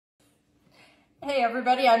Hey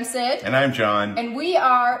everybody, I'm Sid. And I'm John. And we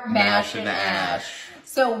are Mash and Ash.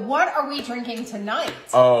 So what are we drinking tonight?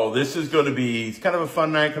 Oh, this is going to be, it's kind of a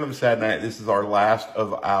fun night, kind of a sad night. This is our last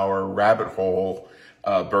of our rabbit hole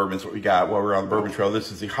bourbons, what we got while we're on the bourbon trail.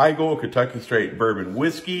 This is the Heigold Kentucky Straight Bourbon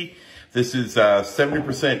Whiskey. This is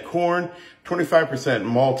 70% corn, 25%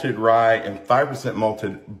 malted rye, and 5%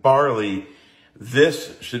 malted barley.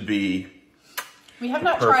 This should be We have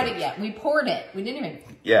not tried it yet. We poured it. We didn't even.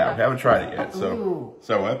 Yeah, we haven't tried it yet. So, Ooh.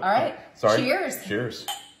 So what? All right. Sorry. Cheers. Cheers.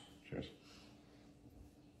 Cheers.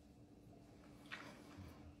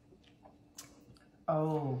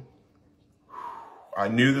 Oh. I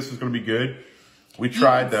knew this was going to be good. We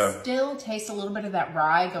tried the. Still taste a little bit of that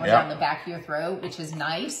rye going down the back of your throat, which is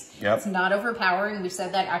nice. Yep. It's not overpowering. We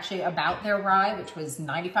said that actually about their rye, which was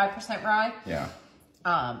 95% rye. Yeah.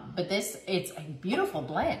 But this, it's a beautiful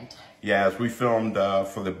blend. Yeah, as we filmed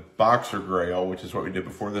for the Boxer Grail, which is what we did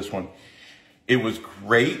before this one, it was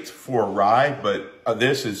great for rye, but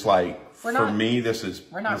this is like, for me, this is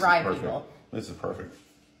We're not rye perfect. people. This is perfect.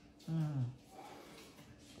 Mm.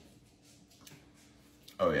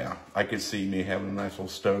 Oh yeah, I could see me having a nice little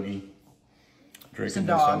stogie, drinking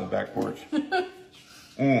this on the back porch.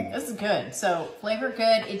 This is good. So flavor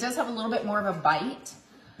good. It does have a little bit more of a bite.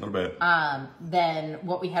 A little bit. Than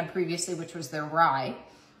what we had previously, which was their rye.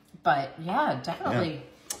 But yeah, definitely.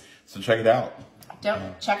 Yeah. So check it out.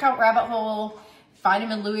 Check out Rabbit Hole. Find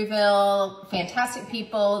them in Louisville. Fantastic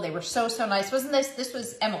people. They were so nice. Wasn't this? This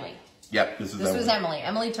was Emily. Yep, this was Emily.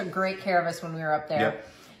 Emily took great care of us when we were up there. Yep.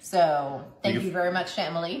 So thank you very much to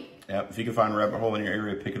Emily. Yep. If you can find Rabbit Hole in your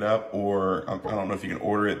area, pick it up. Or I don't know if you can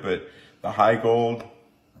order it, but the Heigold,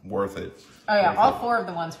 worth it. Oh yeah, all four of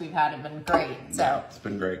the ones we've had have been great. So yeah, it's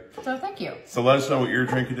been great. So thank you. So let us know what you're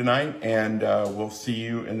drinking tonight, and we'll see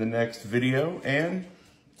you in the next video. And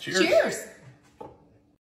cheers. Cheers.